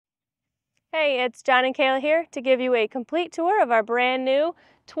Hey, it's John and Kayla here to give you a complete tour of our brand new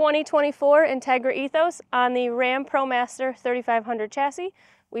 2024 Entegra Ethos on the Ram ProMaster 3500 chassis.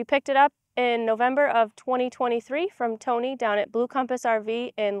 We picked it up in November of 2023 from Tony down at Blue Compass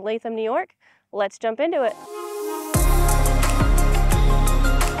RV in Latham, New York. Let's jump into it.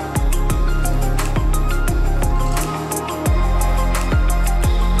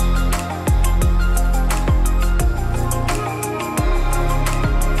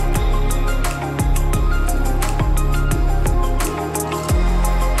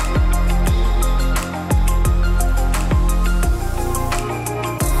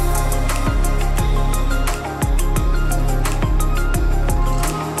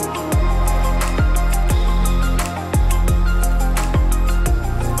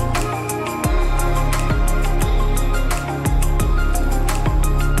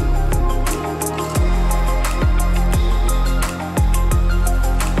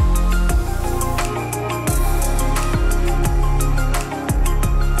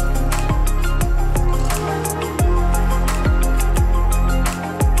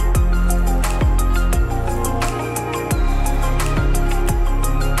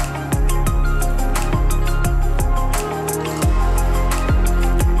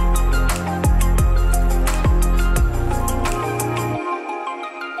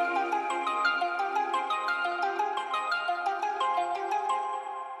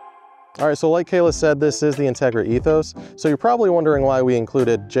 All right, so like Kayla said, this is the Entegra Ethos. So you're probably wondering why we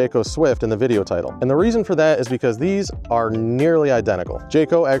included Jayco Swift in the video title. And the reason for that is because these are nearly identical.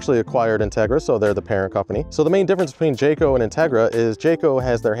 Jayco actually acquired Entegra, so they're the parent company. So the main difference between Jayco and Entegra is Jayco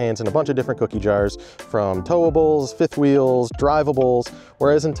has their hands in a bunch of different cookie jars, from towables, fifth wheels, drivables,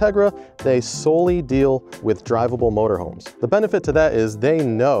 whereas Entegra, they solely deal with drivable motorhomes. The benefit to that is they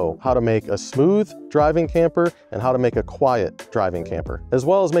know how to make a smooth driving camper and how to make a quiet driving camper, as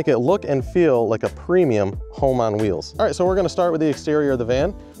well as make it look and feel like a premium home on wheels. All right, so we're gonna start with the exterior of the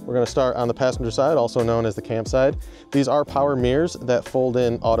van. We're gonna start on the passenger side, also known as the camp side. These are power mirrors that fold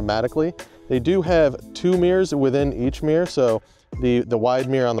in automatically. They do have two mirrors within each mirror, so the wide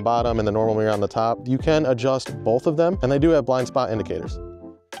mirror on the bottom and the normal mirror on the top. You can adjust both of them, and they do have blind spot indicators.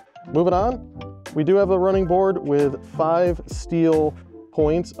 Moving on, we do have a running board with 5 steel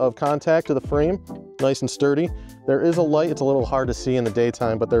points of contact to the frame, nice and sturdy. There is a light, it's a little hard to see in the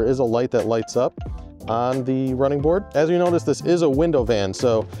daytime, but there is a light that lights up on the running board. As you notice, this is a window van,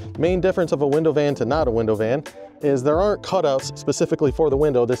 so main difference of a window van to not a window van is there aren't cutouts specifically for the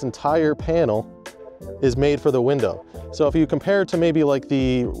window. This entire panel is made for the window. So if you compare it to maybe like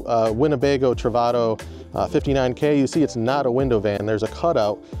the Winnebago Travato 59K, you see it's not a window van, there's a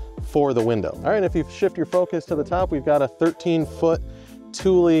cutout for the window. All right, if you shift your focus to the top, we've got a 13-foot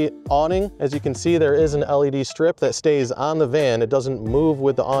Thule awning. As you can see, there is an LED strip that stays on the van. It doesn't move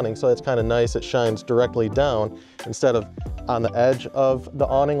with the awning, so that's kind of nice. It shines directly down instead of on the edge of the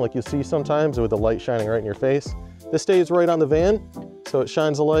awning like you see sometimes with the light shining right in your face. This stays right on the van, so it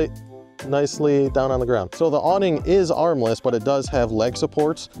shines the light nicely down on the ground. So the awning is armless, but it does have leg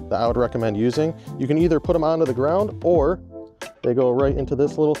supports that I would recommend using. You can either put them onto the ground or they go right into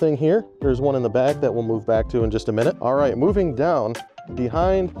this little thing here. There's one in the back that we'll move back to in just a minute. All right, moving down,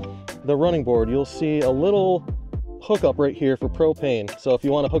 behind the running board, you'll see a little hookup right here for propane. So if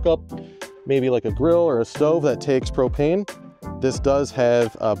you want to hook up maybe like a grill or a stove that takes propane, this does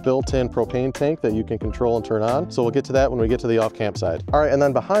have a built-in propane tank that you can control and turn on. So we'll get to that when we get to the off-camp side. All right, and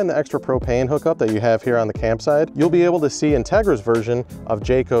then behind the extra propane hookup that you have here on the campsite, you'll be able to see Entegra's version of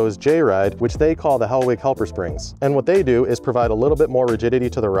Jayco's J-Ride, which they call the Hellwig Helper Springs. And what they do is provide a little bit more rigidity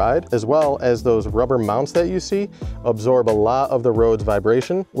to the ride, as well as those rubber mounts that you see absorb a lot of the road's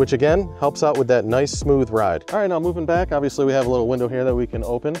vibration, which again, helps out with that nice smooth ride. All right, now moving back, obviously we have a little window here that we can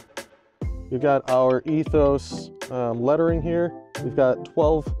open. We've got our Ethos lettering here. We've got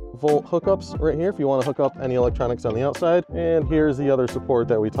 12-volt hookups right here if you want to hook up any electronics on the outside. And here's the other support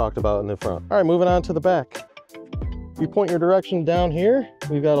that we talked about in the front. All right, moving on to the back. If you point your direction down here,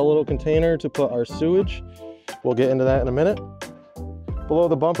 we've got a little container to put our sewage. We'll get into that in a minute. Below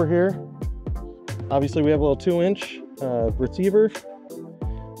the bumper here, obviously we have a little 2-inch receiver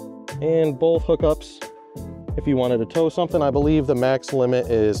and both hookups. If you wanted to tow something, I believe the max limit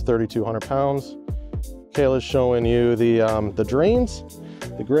is 3,200 pounds. Kayla's showing you the drains,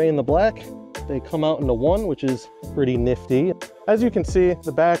 the gray and the black. They come out into one, which is pretty nifty. As you can see,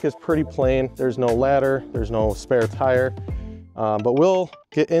 the back is pretty plain. There's no ladder, there's no spare tire, but we'll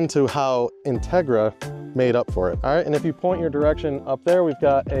get into how Entegra made up for it. All right, and if you point your direction up there, we've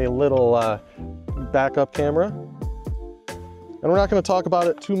got a little backup camera. And we're not going to talk about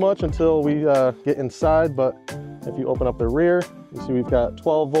it too much until we get inside, but if you open up the rear, You see we've got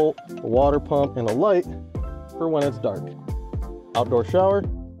 12 volt, a water pump, and a light for when it's dark. Outdoor shower,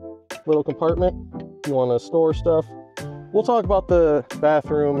 little compartment if you want to store stuff. We'll talk about the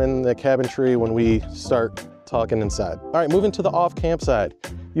bathroom and the cabinetry when we start talking inside. All right, moving to the off-camp side.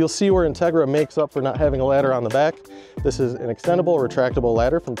 You'll see where Entegra makes up for not having a ladder on the back. This is an extendable, retractable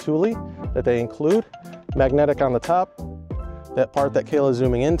ladder from Thule that they include. Magnetic on the top. That part that Kayla's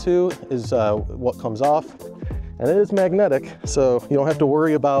zooming into is what comes off. And it is magnetic, so you don't have to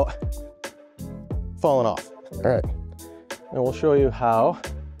worry about falling off. All right, and we'll show you how.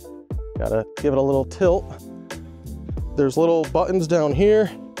 Gotta give it a little tilt. There's little buttons down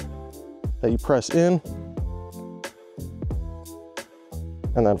here that you press in.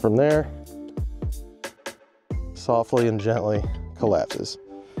 And then from there, softly and gently collapses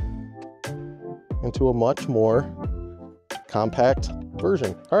into a much more compact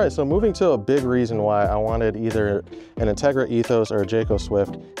version. All right, so moving to a big reason why I wanted either an Entegra Ethos or a Jayco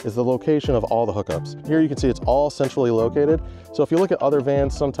Swift is the location of all the hookups. Here you can see it's all centrally located. So if you look at other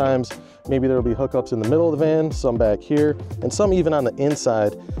vans, sometimes maybe there'll be hookups in the middle of the van, some back here, and some even on the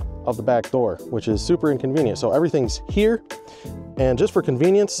inside of the back door, which is super inconvenient. So everything's here, and just for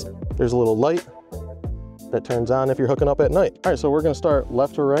convenience, there's a little light that turns on if you're hooking up at night. All right, so we're gonna start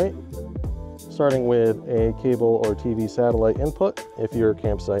left to right, starting with a cable or TV satellite input, if your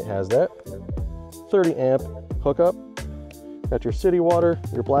campsite has that. 30 amp hookup. Got your city water,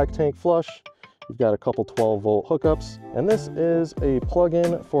 your black tank flush. You've got a couple 12 volt hookups. And this is a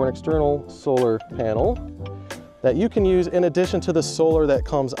plug-in for an external solar panel that you can use in addition to the solar that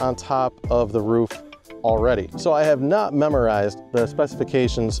comes on top of the roof already. So I have not memorized the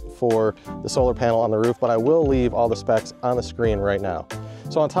specifications for the solar panel on the roof, but I will leave all the specs on the screen right now.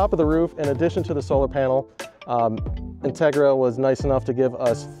 So on top of the roof, in addition to the solar panel, Entegra was nice enough to give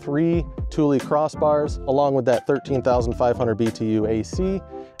us 3 Thule crossbars, along with that 13,500 BTU AC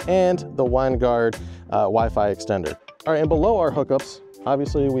and the Windshield Wi-Fi extender. All right, and below our hookups,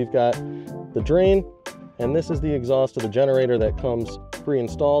 obviously we've got the drain, and this is the exhaust of the generator that comes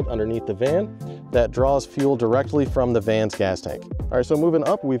pre-installed underneath the van that draws fuel directly from the van's gas tank. All right, so moving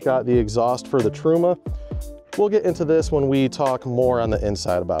up, we've got the exhaust for the Truma. We'll get into this when we talk more on the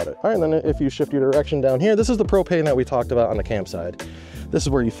inside about it. All right, and then if you shift your direction down here, this is the propane that we talked about on the campsite. This is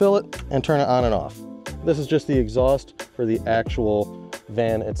where you fill it and turn it on and off. This is just the exhaust for the actual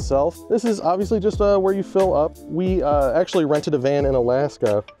van itself. This is obviously just where you fill up. We actually rented a van in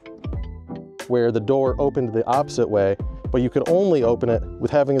Alaska where the door opened the opposite way, but you could only open it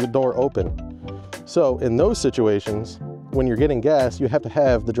with having the door open. So in those situations, when you're getting gas, you have to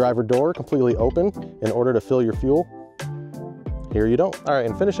have the driver door completely open in order to fill your fuel. Here you don't. All right,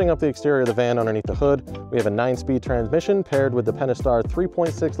 and finishing up the exterior of the van underneath the hood, we have a 9-speed transmission paired with the Pentastar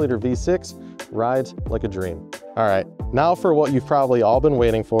 3.6 liter V6. Rides like a dream. All right, now for what you've probably all been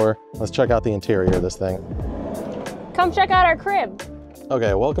waiting for. Let's check out the interior of this thing. Come check out our crib.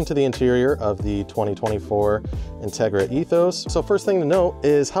 Okay, welcome to the interior of the 2024 Entegra Ethos. So first thing to note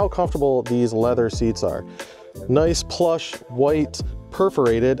is how comfortable these leather seats are. Nice plush, white,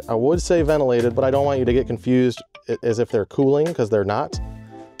 perforated. I would say ventilated, but I don't want you to get confused as if they're cooling, because they're not.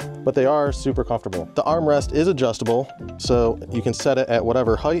 But they are super comfortable. The armrest is adjustable, so you can set it at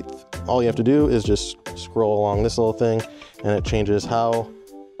whatever height. All you have to do is just scroll along this little thing, and it changes how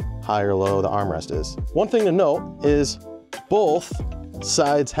high or low the armrest is. One thing to note is both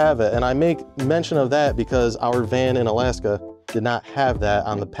sides have it, and I make mention of that because our van in Alaska did not have that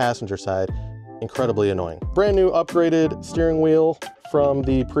on the passenger side. Incredibly annoying. Brand new upgraded steering wheel from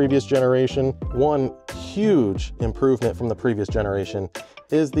the previous generation. One huge improvement from the previous generation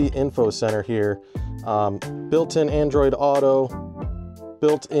is the info center here. Built-in Android Auto,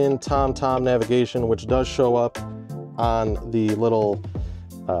 built-in TomTom navigation, which does show up on the little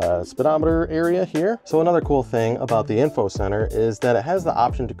speedometer area here. So another cool thing about the info center is that it has the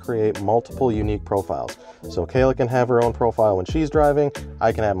option to create multiple unique profiles. So Kayla can have her own profile when she's driving.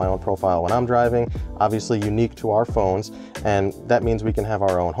 I can have my own profile when I'm driving, obviously unique to our phones. And that means we can have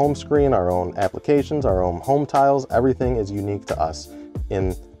our own home screen, our own applications, our own home tiles. Everything is unique to us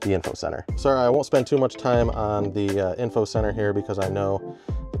in the info center. Sorry, I won't spend too much time on the info center here because I know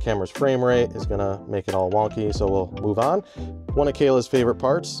the camera's frame rate is gonna make it all wonky, so we'll move on. One of Kayla's favorite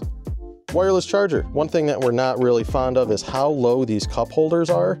parts, wireless charger. One thing that we're not really fond of is how low these cup holders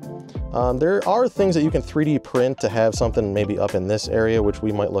are. There are things that you can 3D print to have something maybe up in this area, which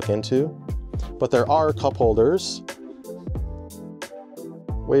we might look into, but there are cup holders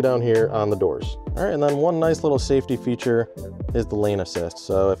way down here on the doors. All right, and then one nice little safety feature is the lane assist.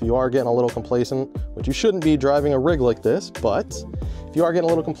 So if you are getting a little complacent, which you shouldn't be driving a rig like this, but if you are getting a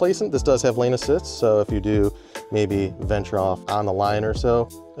little complacent, this does have lane assist. So if you do maybe venture off on the line or so,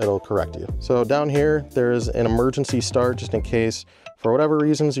 it'll correct you. So down here, there's an emergency start just in case, for whatever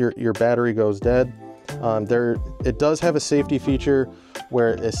reasons, your battery goes dead. It does have a safety feature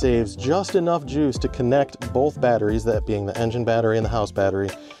where it saves just enough juice to connect both batteries, that being the engine battery and the house battery.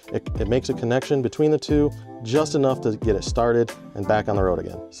 It makes a connection between the two, just enough to get it started and back on the road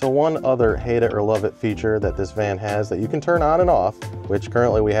again. So one other hate it or love it feature that this van has that you can turn on and off, which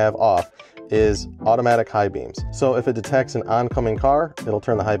currently we have off, is automatic high beams. So if it detects an oncoming car, it'll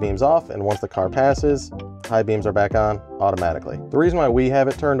turn the high beams off, and once the car passes, high beams are back on automatically. The reason why we have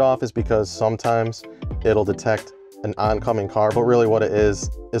it turned off is because sometimes it'll detect an oncoming car, but really what it is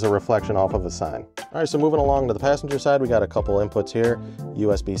a reflection off of a sign. All right, so moving along to the passenger side, we got a couple inputs here,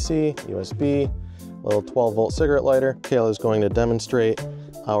 USB-C, USB, little 12-volt cigarette lighter. Kayla's going to demonstrate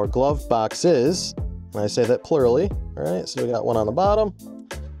our glove boxes, and I say that plurally. All right, so we got one on the bottom,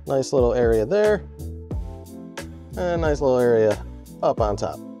 nice little area there, and a nice little area up on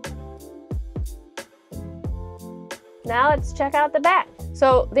top. Now let's check out the back.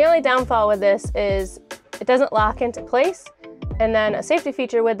 So the only downfall with this is it doesn't lock into place. And then a safety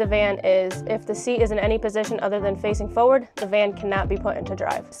feature with the van is if the seat is in any position other than facing forward, the van cannot be put into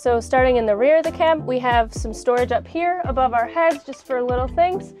drive. So starting in the rear of the cab, we have some storage up here above our heads just for little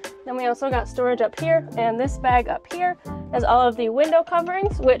things. Then we also got storage up here, and this bag up here has all of the window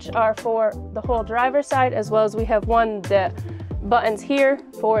coverings, which are for the whole driver's side, as well as we have one that buttons here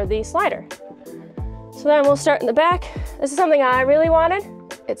for the slider. So then we'll start in the back. This is something I really wanted.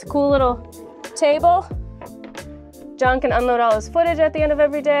 It's a cool little table. John can unload all his footage at the end of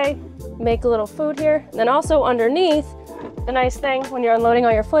every day, make a little food here. And then also underneath, the nice thing when you're unloading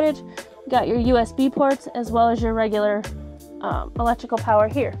all your footage, you got your USB ports as well as your regular electrical power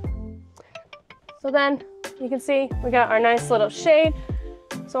here. So then you can see we got our nice little shade.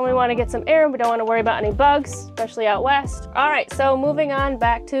 So when we want to get some air, we don't want to worry about any bugs, especially out west. All right, so moving on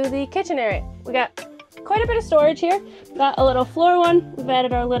back to the kitchen area. We got quite a bit of storage here. Got a little floor one. We've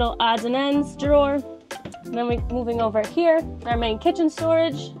added our little odds and ends drawer. And then we're moving over here, our main kitchen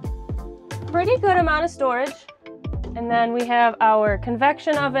storage. Pretty good amount of storage. And then we have our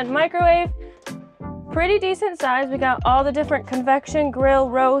convection oven microwave. Pretty decent size. We got all the different convection, grill,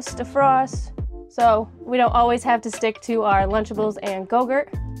 roast, defrost. So we don't always have to stick to our Lunchables and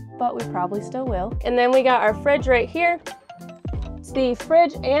Go-Gurt, but we probably still will. And then we got our fridge right here. It's the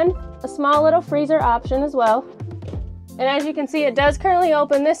fridge and a small little freezer option as well. And as you can see, it does currently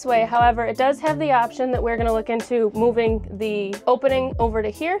open this way. However, it does have the option that we're going to look into moving the opening over to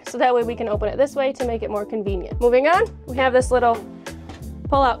here, so that way we can open it this way to make it more convenient. Moving on, we have this little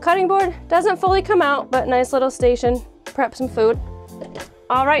pull-out cutting board. Doesn't fully come out, but nice little station. Prep some food.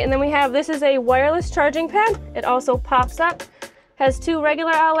 All right, and then we have, this is a wireless charging pad. It also pops up. Has two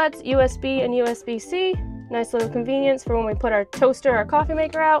regular outlets, USB and USB-C. Nice little convenience for when we put our toaster or coffee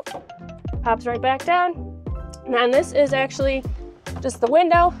maker out. Pops right back down. And then this is actually just the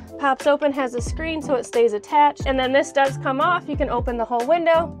window. Pops open, has a screen so it stays attached. And then this does come off. You can open the whole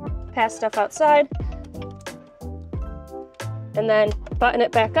window, pass stuff outside, and then button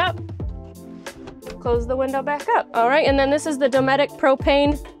it back up. Close the window back up. All right, and then this is the Dometic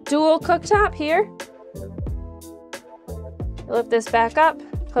propane dual cooktop here. Lift this back up,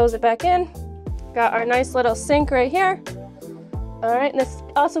 close it back in. Got our nice little sink right here. All right, and this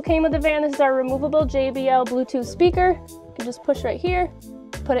also came with the van. This is our removable JBL Bluetooth speaker. You can just push right here,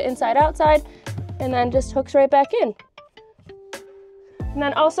 put it inside outside, and then just hooks right back in. And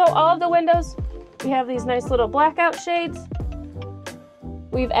then also all of the windows, we have these nice little blackout shades.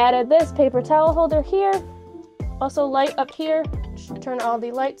 We've added this paper towel holder here. Also light up here, turn all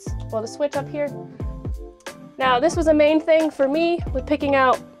the lights, well, the switch up here. Now this was a main thing for me with picking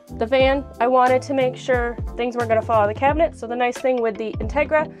out the van. I wanted to make sure things weren't going to fall out of the cabinet. So the nice thing with the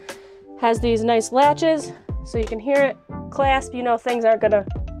Entegra has these nice latches so you can hear it clasp. You know things aren't going to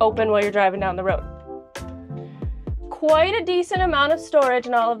open while you're driving down the road. Quite a decent amount of storage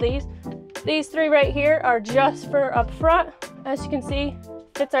in all of these. These three right here are just for up front. As you can see,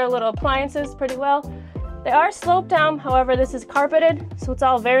 fits our little appliances pretty well. They are sloped down, however this is carpeted, so it's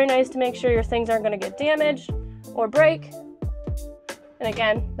all very nice to make sure your things aren't going to get damaged or break. And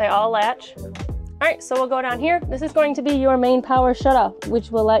again, they all latch. All right, so we'll go down here. This is going to be your main power shutoff, which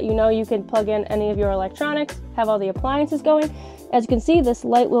will let you know you can plug in any of your electronics, have all the appliances going. As you can see, this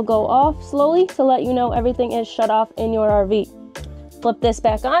light will go off slowly to let you know everything is shut off in your RV. Flip this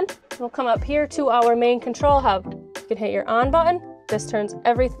back on. We'll come up here to our main control hub. You can hit your on button. This turns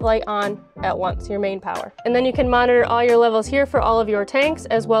every light on at once, your main power. And then you can monitor all your levels here for all of your tanks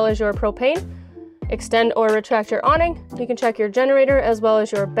as well as your propane. Extend or retract your awning. You can check your generator as well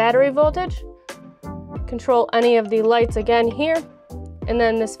as your battery voltage. control any of the lights again here. And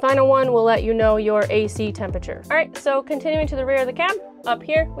then this final one will let you know your AC temperature. All right, so continuing to the rear of the cab, up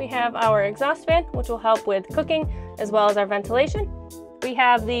here we have our exhaust fan, which will help with cooking as well as our ventilation. We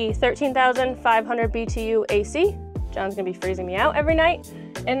have the 13,500 BTU AC. John's gonna be freezing me out every night.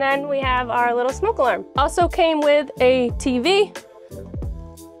 And then we have our little smoke alarm. Also came with a TV.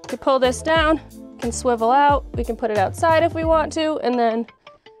 You can pull this down, can swivel out. We can put it outside if we want to, and then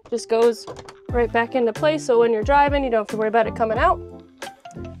just goes right back into place. So when you're driving, you don't have to worry about it coming out.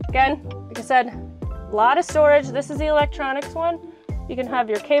 Again, like I said, a lot of storage. This is the electronics one. You can have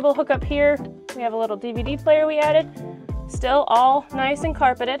your cable hook up here. We have a little DVD player we added. Still all nice and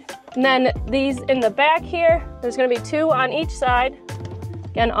carpeted. And then these in the back here, there's gonna be 2 on each side.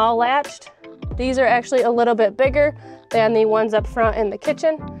 Again, all latched. These are actually a little bit bigger than the ones up front in the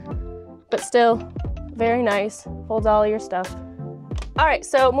kitchen, but still very nice. Holds all your stuff. All right,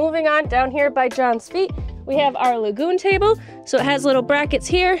 so moving on down here by John's feet, we have our lagoon table. So it has little brackets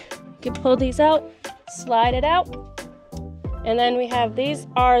here. You can pull these out, slide it out. And then we have, these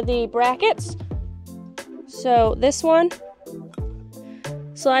are the brackets. So this one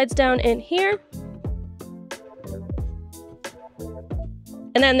slides down in here.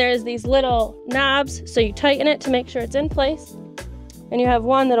 And then there's these little knobs, so you tighten it to make sure it's in place. And you have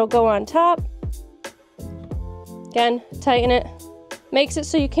one that'll go on top. Again, tighten it. Makes it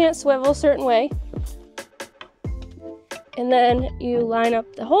so you can't swivel a certain way. And then you line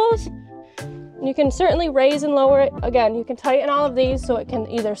up the holes. You can certainly raise and lower it. Again, you can tighten all of these so it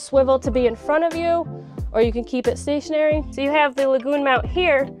can either swivel to be in front of you, or you can keep it stationary. So you have the lagoon mount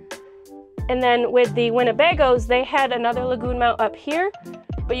here, and then with the Winnebagos, they had another lagoon mount up here,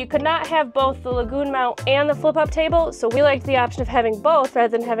 but you could not have both the lagoon mount and the flip-up table, so we liked the option of having both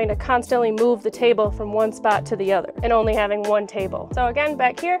rather than having to constantly move the table from one spot to the other and only having one table. So again,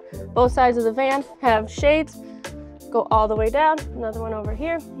 back here, both sides of the van have shades, go all the way down, another one over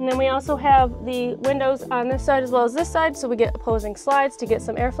here. And then we also have the windows on this side as well as this side, so we get opposing slides to get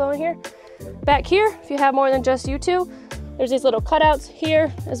some airflow in here. Back here, if you have more than just you two, there's these little cutouts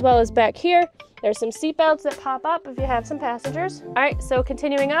here as well as back here. There's some seat belts that pop up if you have some passengers. All right, so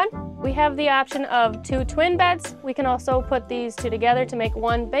continuing on, we have the option of 2 twin beds. We can also put these 2 together to make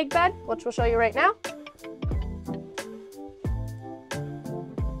 1 big bed, which we'll show you right now.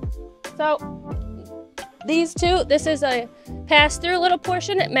 So these 2, this is a pass-through little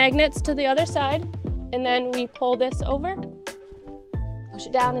portion. It magnets to the other side. And then we pull this over, push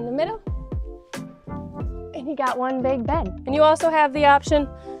it down in the middle, and you got 1 big bed. And you also have the option,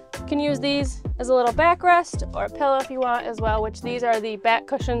 you can use these as a little backrest or a pillow if you want as well, which these are the back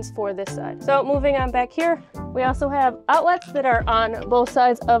cushions for this side. So moving on back here, we also have outlets that are on both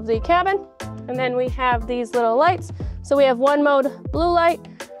sides of the cabin. And then we have these little lights. So we have 1 mode blue light,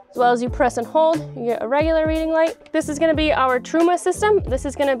 as well as you press and hold, you get a regular reading light. This is gonna be our Truma system. This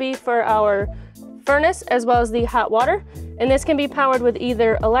is gonna be for our furnace as well as the hot water. And this can be powered with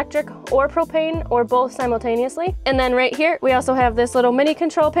either electric or propane or both simultaneously. And then right here, we also have this little mini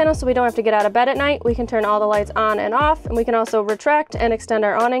control panel so we don't have to get out of bed at night. We can turn all the lights on and off, and we can also retract and extend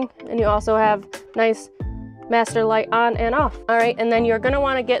our awning. And you also have nice master light on and off. All right, and then you're gonna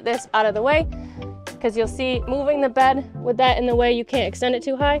wanna get this out of the way because you'll see moving the bed with that in the way, you can't extend it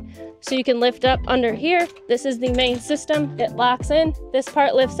too high. So you can lift up under here. This is the main system. It locks in, this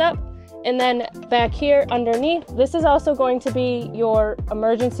part lifts up. And then back here underneath, this is also going to be your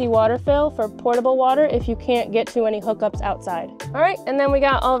emergency water fill for portable water if you can't get to any hookups outside. All right, and then we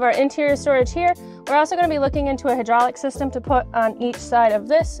got all of our interior storage here. We're also gonna be looking into a hydraulic system to put on each side of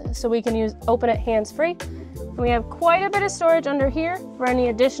this so we can open it hands-free. And we have quite a bit of storage under here for any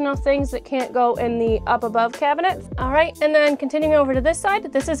additional things that can't go in the up above cabinets. All right, and then continuing over to this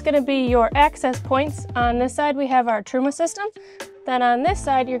side, this is gonna be your access points. On this side, we have our Truma system. Then on this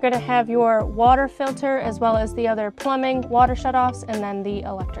side, you're gonna have your water filter as well as the other plumbing, water shutoffs, and then the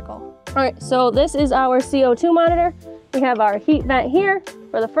electrical. All right, so this is our CO2 monitor. We have our heat vent here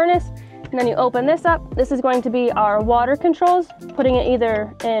for the furnace, and then you open this up. This is going to be our water controls, putting it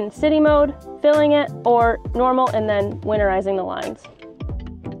either in city mode, filling it, or normal, and then winterizing the lines.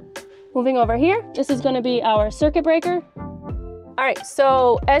 Moving over here, this is gonna be our circuit breaker. All right,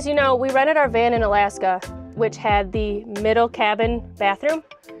 so as you know, we rented our van in Alaska, which had the middle cabin bathroom.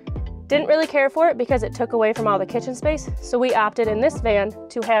 Didn't really care for it because it took away from all the kitchen space, so we opted in this van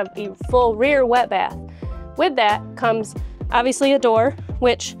to have a full rear wet bath. With that comes obviously a door,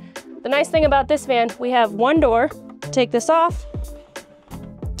 which the nice thing about this van, we have 1 door. Take this off,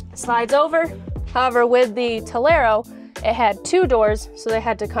 slides over. However, with the Tolero, it had 2 doors, so they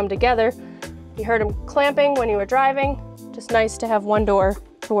had to come together. You heard them clamping when you were driving. Just nice to have 1 door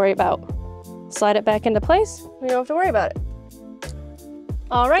to worry about. slide it back into place. You don't have to worry about it.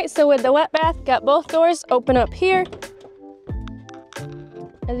 All right, so with the wet bath, got both doors open up here.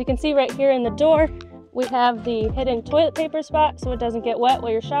 As you can see right here in the door, we have the hidden toilet paper spot so it doesn't get wet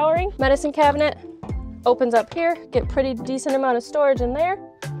while you're showering. Medicine cabinet opens up here, get pretty decent amount of storage in there.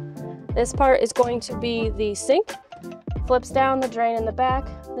 This part is going to be the sink. Flips down, the drain in the back.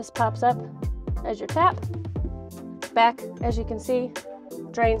 This pops up as your tap. Back, as you can see,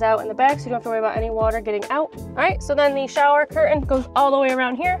 drains out in the back so you don't have to worry about any water getting out. All right, so then the shower curtain goes all the way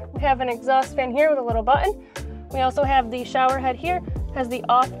around here. We have an exhaust fan here with a little button. We also have the shower head here, has the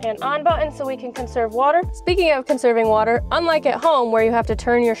off and on button so we can conserve water. Speaking of conserving water, unlike at home where you have to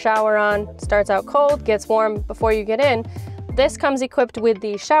turn your shower on, starts out cold, gets warm before you get in, this comes equipped with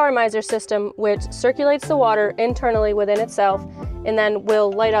the shower miser system, which circulates the water internally within itself and then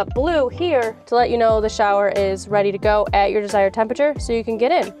will light up blue here to let you know the shower is ready to go at your desired temperature so you can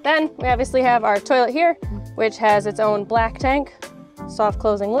get in. Then we obviously have our toilet here, which has its own black tank, soft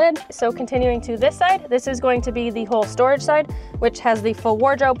closing lid. So continuing to this side, this is going to be the whole storage side, which has the full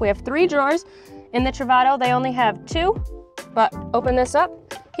wardrobe. We have 3 drawers. In the Travato, they only have 2, but open this up.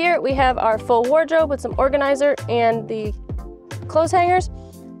 Here we have our full wardrobe with some organizer, and the clothes hangers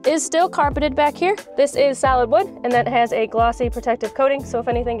is still carpeted back here. This is solid wood, and that has a glossy protective coating, so if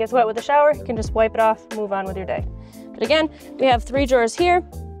anything gets wet with the shower, you can just wipe it off, move on with your day. But again, we have 3 drawers here,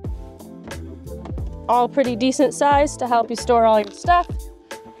 all pretty decent size to help you store all your stuff.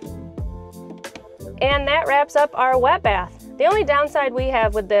 And that wraps up our wet bath. The only downside we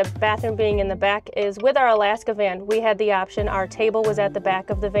have with the bathroom being in the back is with our Alaska van, we had the option, our table was at the back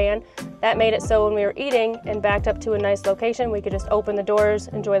of the van. That made it so when we were eating and backed up to a nice location, we could just open the doors,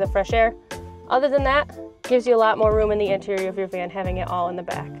 enjoy the fresh air. Other than that, gives you a lot more room in the interior of your van, having it all in the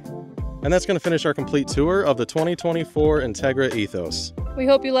back. And that's going to finish our complete tour of the 2024 Entegra Ethos. We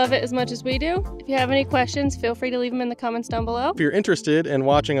hope you love it as much as we do. If you have any questions, feel free to leave them in the comments down below. If you're interested in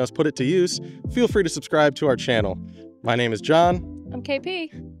watching us put it to use, feel free to subscribe to our channel. My name is John. I'm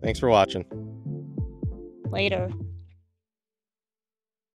KP. Thanks for watching. Later.